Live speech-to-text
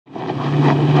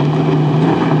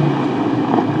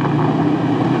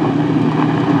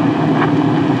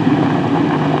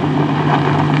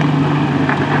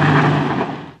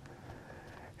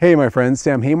Hey my friends,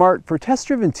 Sam Haymart for Test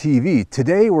Driven TV.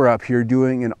 Today we're up here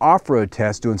doing an off-road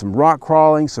test, doing some rock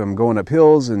crawling, some going up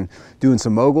hills and doing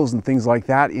some moguls and things like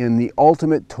that in the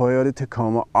ultimate Toyota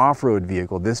Tacoma off-road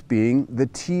vehicle, this being the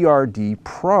TRD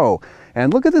Pro.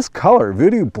 And look at this color,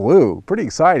 voodoo blue. Pretty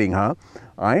exciting, huh?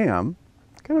 I am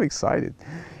kind of excited.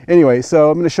 Anyway,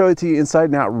 so I'm going to show it to you inside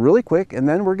and out really quick, and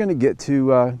then we're going to get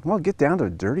to, well, get down to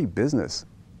dirty business.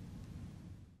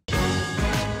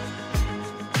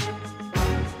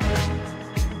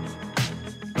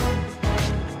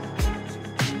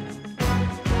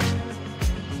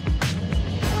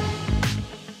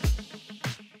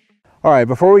 All right,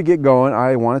 before we get going,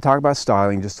 I want to talk about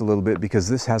styling just a little bit because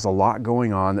this has a lot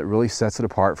going on that really sets it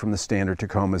apart from the standard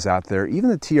Tacomas out there, even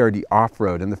the TRD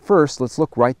Off-Road. And the first, let's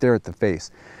look right there at the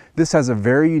face. This has a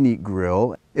very unique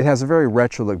grille. It has a very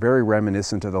retro look, very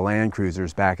reminiscent of the Land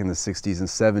Cruisers back in the 60s and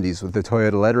 70s with the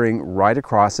Toyota lettering right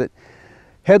across it.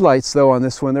 Headlights, though, on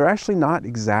this one, they're actually not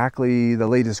exactly the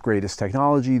latest, greatest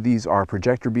technology. These are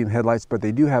projector beam headlights, but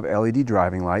they do have LED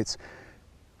driving lights.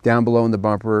 Down below in the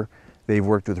bumper, they've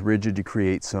worked with Rigid to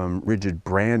create some Rigid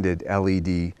branded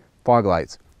LED fog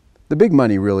lights. The big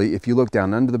money really, if you look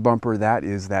down under the bumper, that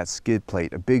is that skid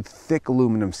plate, a big thick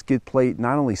aluminum skid plate,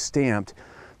 not only stamped,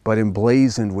 but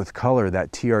emblazoned with color,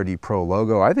 that TRD Pro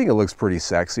logo. I think it looks pretty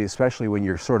sexy, especially when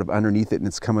you're sort of underneath it and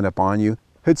it's coming up on you.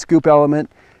 Hood scoop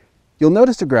element. You'll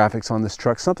notice the graphics on this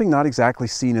truck, something not exactly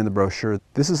seen in the brochure.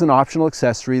 This is an optional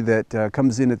accessory that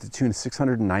comes in at the tune of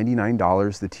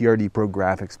 $699, the TRD Pro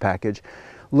graphics package.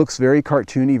 Looks very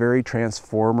cartoony, very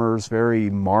Transformers, very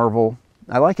Marvel.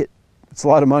 I like it. It's a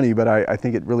lot of money, but I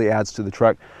think it really adds to the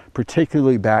truck,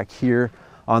 particularly back here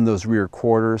on those rear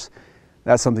quarters.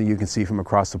 That's something you can see from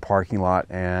across the parking lot,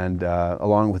 and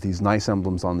along with these nice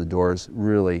emblems on the doors,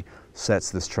 really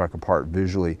sets this truck apart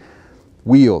visually.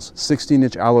 Wheels,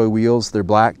 16-inch alloy wheels. They're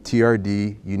black,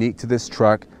 TRD, unique to this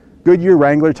truck. Goodyear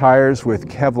Wrangler tires with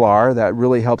Kevlar. That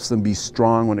really helps them be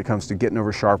strong when it comes to getting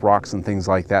over sharp rocks and things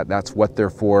like that. That's what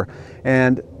they're for.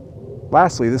 And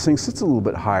lastly, this thing sits a little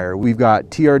bit higher. We've got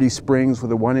TRD springs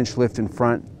with a 1-inch lift in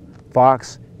front,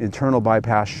 Fox internal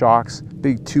bypass shocks,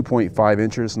 big 2.5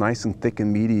 inches, nice and thick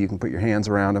and meaty. You can put your hands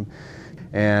around them.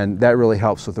 And that really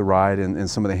helps with the ride and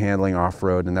some of the handling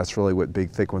off-road, and that's really what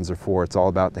big thick ones are for. It's all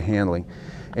about the handling.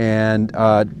 And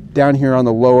down here on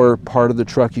the lower part of the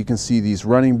truck, you can see these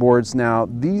running boards. Now,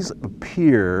 these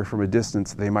appear from a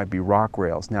distance, they might be rock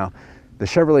rails. Now, the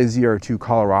Chevrolet ZR2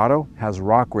 Colorado has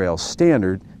rock rails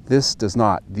standard. This does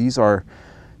not. These are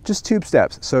just tube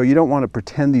steps. So you don't want to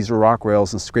pretend these are rock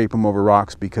rails and scrape them over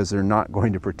rocks because they're not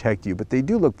going to protect you, but they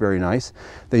do look very nice.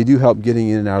 They do help getting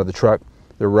in and out of the truck.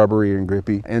 They're rubbery and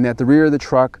grippy. And at the rear of the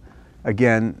truck,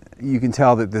 again, you can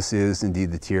tell that this is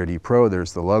indeed the TRD Pro.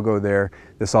 There's the logo there.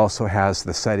 This also has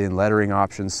the set-in lettering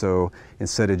option, so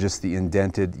instead of just the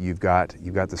indented, you've got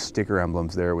the sticker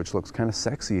emblems there, which looks kind of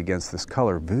sexy against this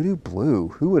color. Voodoo blue,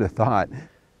 who would have thought?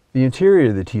 The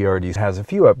interior of the TRD has a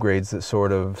few upgrades that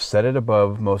sort of set it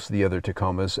above most of the other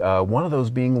Tacomas, one of those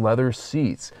being leather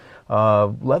seats.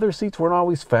 Leather seats weren't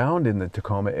always found in the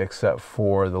Tacoma except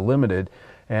for the Limited,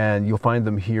 and you'll find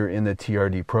them here in the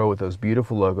TRD Pro with those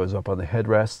beautiful logos up on the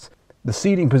headrests. The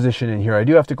seating position in here I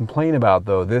do have to complain about,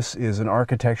 though. This is an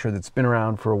architecture that's been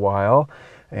around for a while,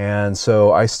 and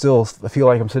so I still feel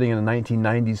like I'm sitting in a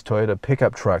 1990s Toyota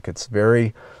pickup truck. It's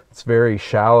very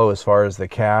shallow as far as the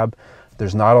cab.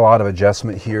 There's not a lot of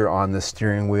adjustment here on the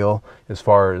steering wheel as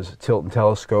far as tilt and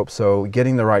telescope, so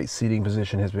getting the right seating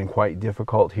position has been quite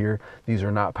difficult here. These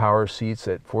are not power seats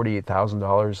at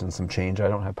 $48,000 and some change. I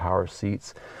don't have power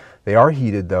seats. They are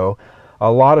heated though.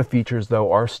 A lot of features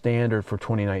though are standard for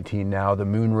 2019 now. The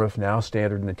moonroof now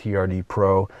standard in the TRD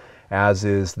Pro, as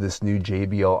is this new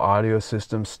JBL audio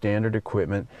system, standard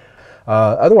equipment.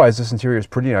 Otherwise, this interior is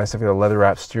pretty nice. I've got a leather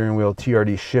wrapped steering wheel,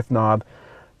 TRD shift knob.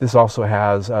 This also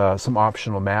has some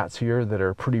optional mats here that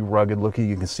are pretty rugged looking.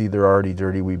 You can see they're already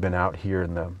dirty. We've been out here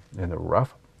in the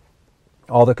rough.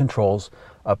 All the controls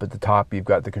up at the top. You've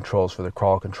got the controls for the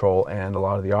crawl control and a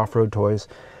lot of the off-road toys.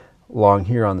 Along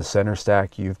here on the center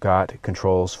stack, you've got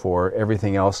controls for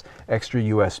everything else. Extra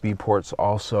USB ports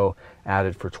also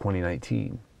added for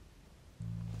 2019.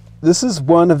 This is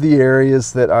one of the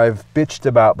areas that I've bitched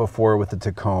about before with the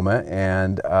Tacoma,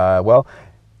 and well,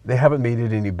 they haven't made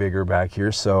it any bigger back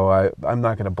here, so I'm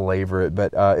not going to belabor it,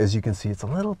 but as you can see, it's a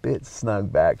little bit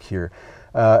snug back here.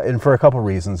 And for a couple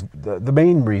reasons. The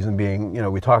main reason being, you know,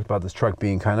 we talked about this truck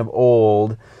being kind of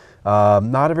old,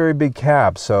 not a very big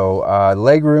cab, so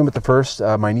leg room at the first,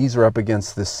 my knees are up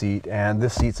against this seat, and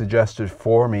this seat's adjusted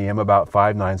for me. I'm about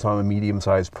 5'9", so I'm a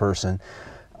medium-sized person.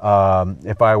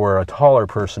 If I were a taller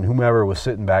person, whomever was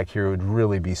sitting back here would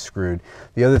really be screwed.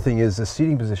 The other thing is the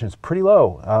seating position is pretty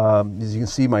low. As you can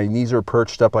see, my knees are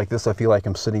perched up like this. I feel like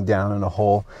I'm sitting down in a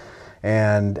hole.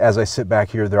 And as I sit back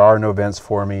here, there are no vents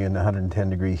for me in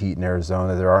 110-degree heat in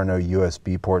Arizona. There are no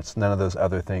USB ports, none of those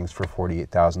other things for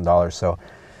 $48,000. So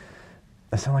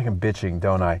I sound like I'm bitching,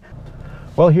 don't I?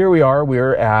 Well, here we are.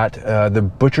 We're at the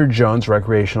Butcher Jones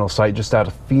recreational site just out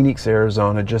of Phoenix,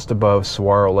 Arizona, just above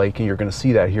Saguaro Lake, and you're going to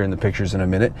see that here in the pictures in a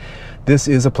minute. This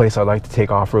is a place I like to take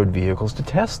off-road vehicles to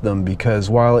test them, because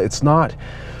while it's not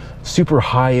super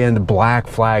high-end black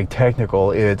flag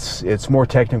technical, it's more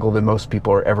technical than most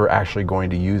people are ever actually going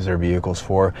to use their vehicles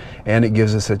for, and it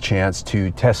gives us a chance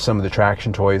to test some of the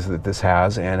traction toys that this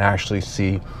has and actually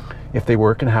see if they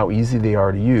work and how easy they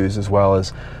are to use, as well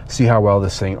as see how well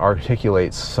this thing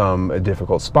articulates some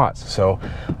difficult spots. So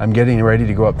I'm getting ready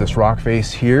to go up this rock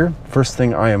face here. First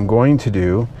thing I am going to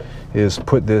do is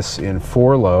put this in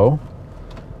 4-low,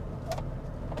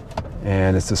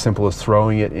 and it's as simple as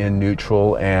throwing it in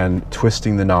neutral and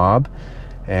twisting the knob,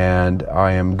 and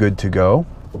I am good to go.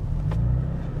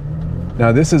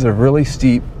 Now this is a really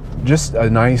steep, just a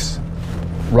nice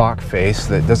rock face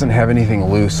that doesn't have anything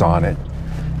loose on it.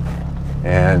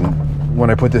 And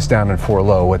when I put this down in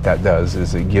 4-low, what that does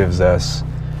is it gives us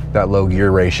that low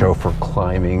gear ratio for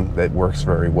climbing that works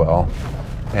very well.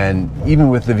 And even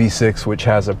with the V6, which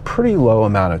has a pretty low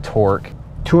amount of torque,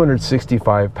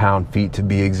 265 pound-feet to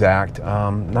be exact,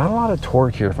 not a lot of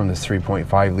torque here from this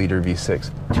 3.5 liter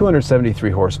V6.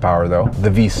 273 horsepower though. The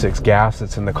V6 gas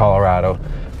that's in the Colorado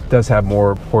does have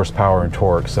more horsepower and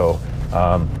torque, so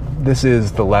this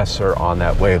is the lesser on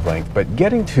that wavelength. But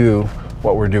getting to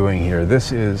what we're doing here,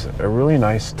 this is a really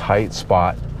nice tight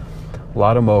spot, a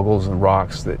lot of moguls and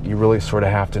rocks that you really sort of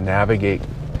have to navigate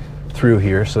through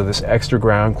here. So this extra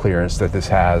ground clearance that this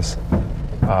has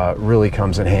really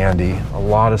comes in handy. A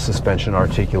lot of suspension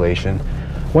articulation.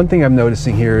 One thing I'm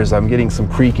noticing here is I'm getting some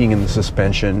creaking in the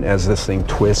suspension as this thing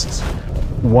twists.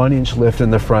 1-inch lift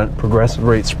in the front, progressive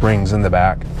rate springs in the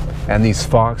back, and these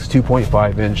Fox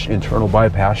 2.5-inch internal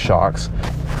bypass shocks.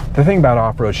 The thing about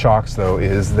off-road shocks though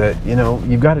is that, you know,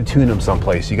 you've got to tune them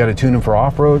someplace. You got to tune them for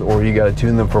off-road, or you got to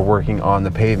tune them for working on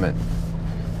the pavement.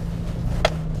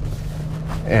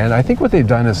 And I think what they've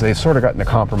done is they've sort of gotten a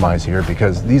compromise here,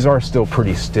 because these are still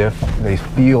pretty stiff. They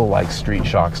feel like street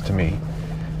shocks to me,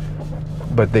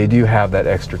 but they do have that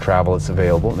extra travel that's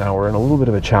available. Now we're in a little bit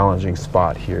of a challenging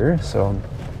spot here, so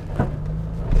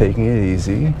I'm taking it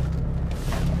easy.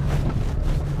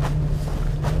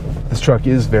 This truck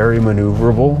is very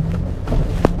maneuverable.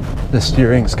 The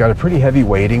steering's got a pretty heavy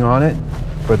weighting on it,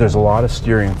 but there's a lot of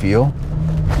steering feel.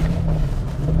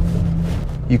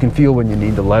 You can feel when you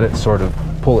need to let it sort of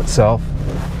pull itself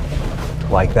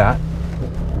like that.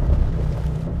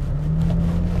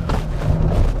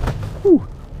 Whew.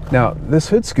 Now this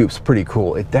hood scoop's pretty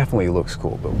cool. It definitely looks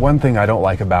cool, but one thing I don't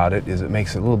like about it is it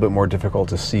makes it a little bit more difficult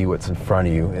to see what's in front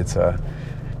of you. It's a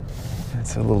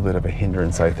little bit of a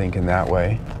hindrance, I think, in that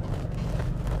way.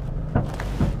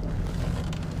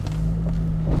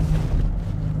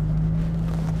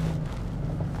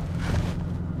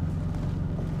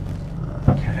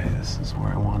 Is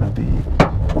where I want to be.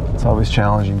 It's always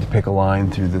challenging to pick a line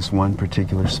through this one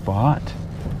particular spot.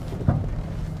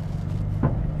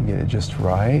 Get it just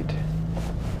right.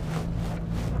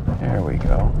 There we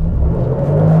go.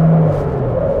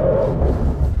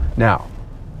 Now,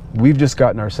 we've just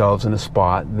gotten ourselves in a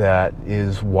spot that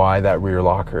is why that rear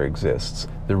locker exists.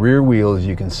 The rear wheel, as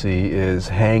you can see, is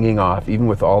hanging off. Even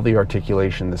with all the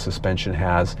articulation the suspension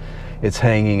has, it's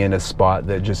hanging in a spot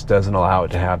that just doesn't allow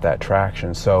it to have that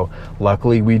traction. So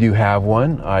luckily we do have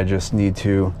one. I just need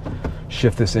to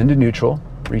shift this into neutral,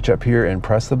 reach up here and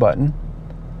press the button,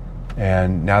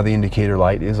 and now the indicator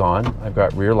light is on. I've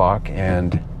got rear lock,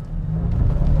 and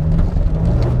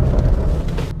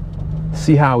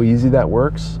see how easy that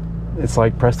works? It's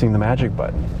like pressing the magic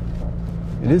button.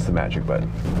 It is the magic button.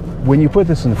 When you put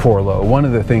this in 4-low, one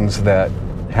of the things that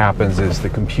happens is the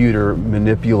computer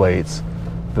manipulates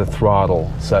the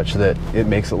throttle such that it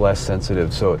makes it less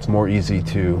sensitive, so it's more easy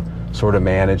to sort of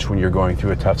manage when you're going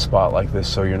through a tough spot like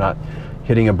this, so you're not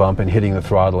hitting a bump and hitting the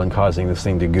throttle and causing this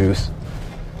thing to goose.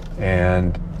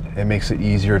 And it makes it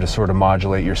easier to sort of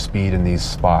modulate your speed in these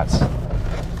spots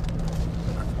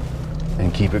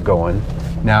and keep it going.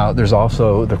 Now there's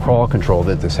also the crawl control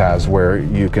that this has, where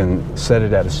you can set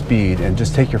it at a speed and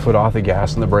just take your foot off the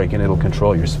gas and the brake and it'll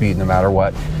control your speed no matter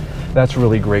what. That's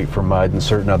really great for mud and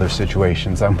certain other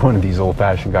situations. I'm one of these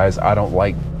old-fashioned guys. I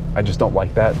just don't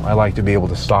like that. I like to be able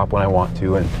to stop when I want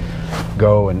to and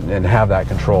go and have that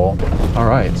control. All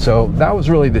right, so that was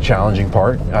really the challenging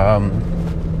part.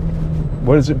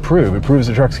 what does it prove? It proves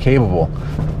the truck's capable.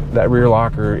 That rear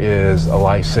locker is a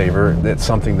lifesaver. That's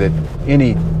something that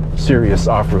any serious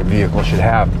off-road vehicle should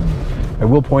have. I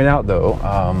will point out though,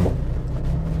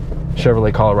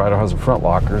 Chevrolet Colorado has a front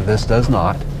locker. This does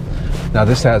not. Now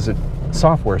this has a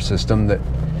software system that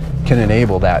can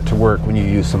enable that to work when you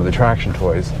use some of the traction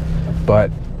toys, but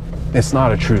it's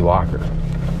not a true locker.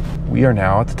 We are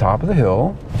now at the top of the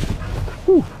hill.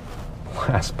 Whew,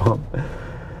 last bump.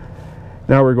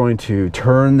 Now we're going to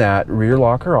turn that rear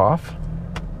locker off.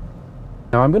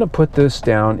 Now I'm going to put this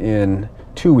down in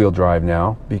two-wheel drive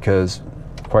now because,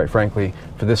 quite frankly,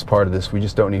 for this part of this, we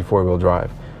just don't need four-wheel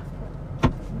drive.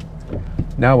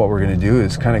 Now what we're going to do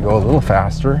is kind of go a little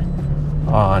faster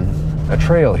on a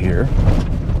trail here.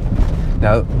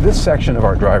 Now this section of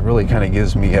our drive really kind of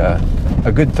gives me a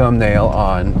good thumbnail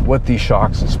on what these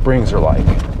shocks and springs are like.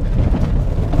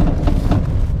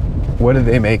 What do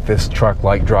they make this truck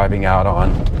like driving out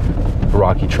on a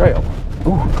rocky trail?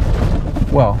 Ooh,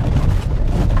 well,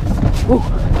 ooh,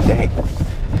 dang.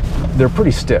 They're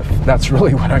pretty stiff. That's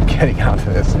really what I'm getting out of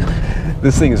this.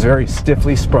 This thing is very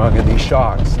stiffly sprung, and these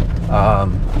shocks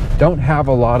don't have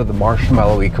a lot of the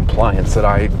marshmallowy compliance that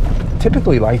I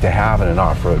typically like to have in an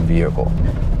off-road vehicle.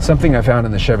 Something I found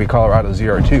in the Chevy Colorado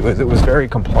ZR2 is it was very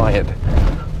compliant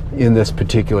in this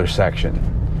particular section.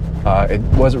 It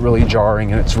wasn't really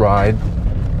jarring in its ride.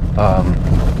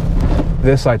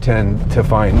 This I tend to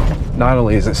find, not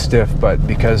only is it stiff, but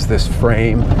because this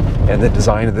frame and the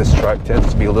design of this truck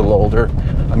tends to be a little older,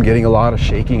 I'm getting a lot of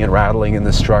shaking and rattling in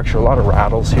this structure, a lot of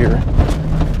rattles here,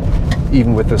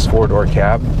 even with this four-door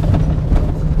cab.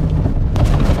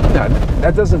 Now,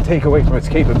 that doesn't take away from its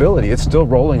capability. It's still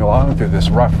rolling along through this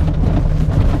rough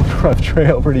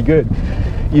trail pretty good.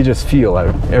 You just feel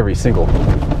every single,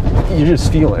 you're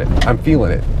just feeling it. I'm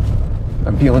feeling it.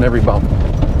 I'm feeling every bump.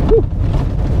 Woo.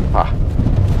 Ah.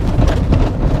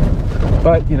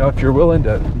 But, you know, if you're willing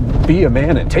to be a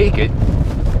man and take it,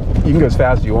 you can go as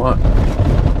fast as you want.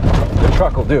 The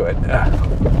truck will do it.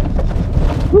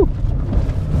 Woo.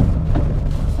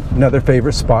 Another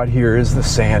favorite spot here is the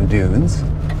sand dunes.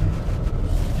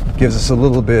 Gives us a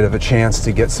little bit of a chance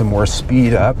to get some more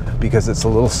speed up because it's a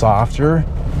little softer,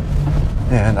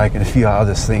 and I can feel how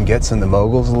this thing gets in the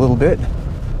moguls a little bit.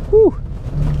 Woo.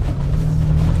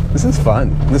 This is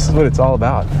fun. This is what it's all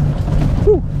about.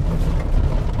 Woo.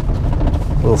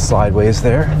 A little sideways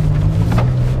there.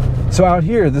 So out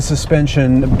here, the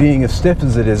suspension, being as stiff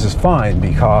as it is fine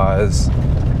because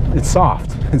it's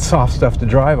soft. It's soft stuff to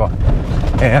drive on.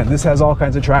 And this has all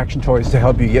kinds of traction toys to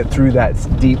help you get through that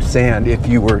deep sand if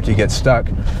you were to get stuck.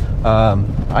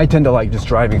 I tend to like just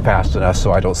driving fast enough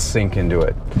so I don't sink into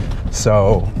it.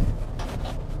 So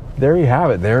there you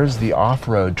have it. There's the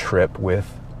off-road trip with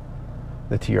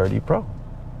the TRD Pro.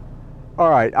 All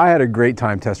right, I had a great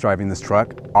time test driving this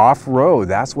truck. Off-road,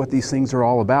 that's what these things are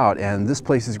all about. And this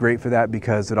place is great for that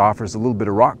because it offers a little bit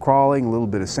of rock crawling, a little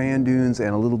bit of sand dunes, and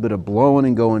a little bit of blowing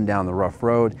and going down the rough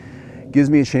road. Gives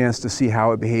me a chance to see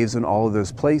how it behaves in all of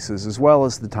those places, as well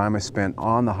as the time I spent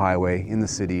on the highway in the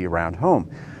city around home.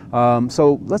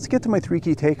 So let's get to my three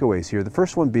key takeaways here. The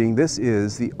first one being this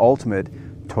is the ultimate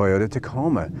Toyota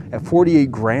Tacoma. At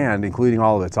 48 grand, including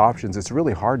all of its options, it's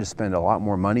really hard to spend a lot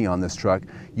more money on this truck.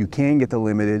 You can get the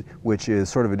Limited, which is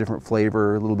sort of a different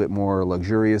flavor, a little bit more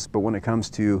luxurious, but when it comes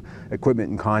to equipment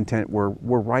and content, we're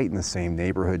right in the same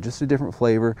neighborhood, just a different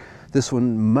flavor. This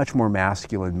one, much more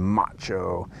masculine,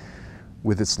 macho,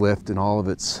 with its lift and all of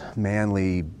its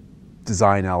manly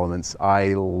design elements.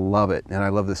 I love it, and I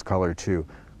love this color too.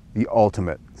 The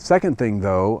ultimate. Second thing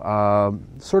though,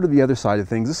 sort of the other side of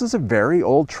things, this is a very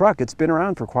old truck. It's been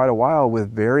around for quite a while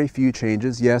with very few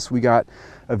changes. Yes, we got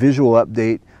a visual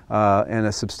update and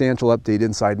a substantial update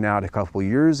inside and out a couple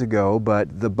years ago,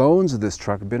 but the bones of this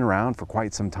truck have been around for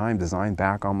quite some time, designed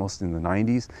back almost in the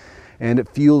 90s. And it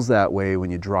feels that way when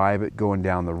you drive it going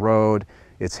down the road.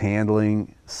 Its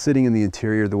handling, sitting in the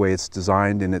interior, the way it's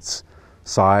designed in its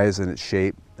size and its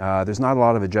shape. There's not a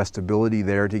lot of adjustability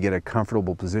there to get a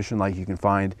comfortable position like you can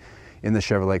find in the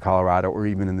Chevrolet Colorado or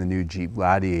even in the new Jeep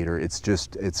Gladiator.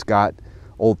 It's got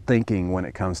old thinking when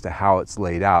it comes to how it's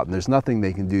laid out, and there's nothing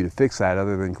they can do to fix that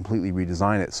other than completely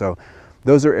redesign it. So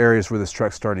those are areas where this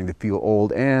truck's starting to feel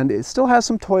old, and it still has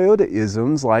some Toyota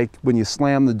isms, like when you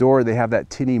slam the door, they have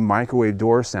that tinny microwave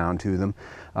door sound to them.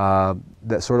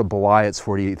 That sort of belie its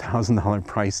 $48,000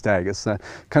 price tag. It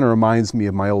kind of reminds me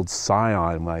of my old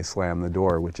Scion when I slam the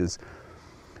door, which is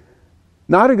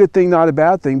not a good thing, not a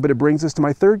bad thing, but it brings us to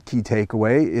my third key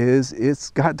takeaway is it's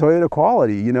got Toyota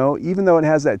quality. You know, even though it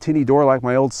has that tinny door like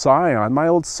my old Scion,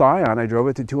 I drove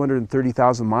it to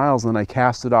 230,000 miles and then I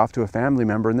cast it off to a family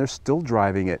member and they're still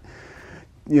driving it.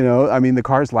 You know, I mean, the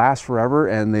cars last forever,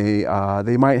 and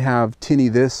they might have tinny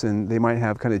this and they might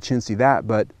have kind of chintzy that,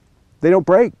 but they don't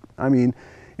break. I mean,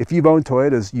 if you've owned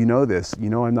Toyotas, you know this. You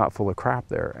know I'm not full of crap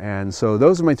there. And so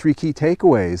those are my 3 key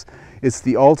takeaways. It's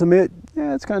the ultimate,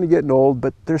 yeah, it's kind of getting old,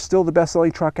 but they're still the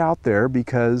best-selling truck out there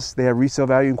because they have resale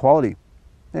value and quality,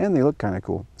 and they look kind of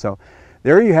cool. So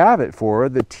there you have it for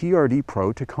the TRD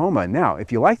Pro Tacoma. Now,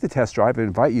 if you like the test drive, I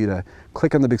invite you to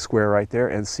click on the big square right there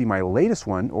and see my latest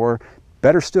one, or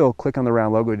better still, click on the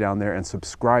round logo down there and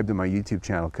subscribe to my YouTube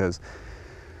channel, because,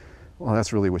 well,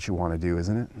 that's really what you want to do,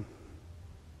 isn't it?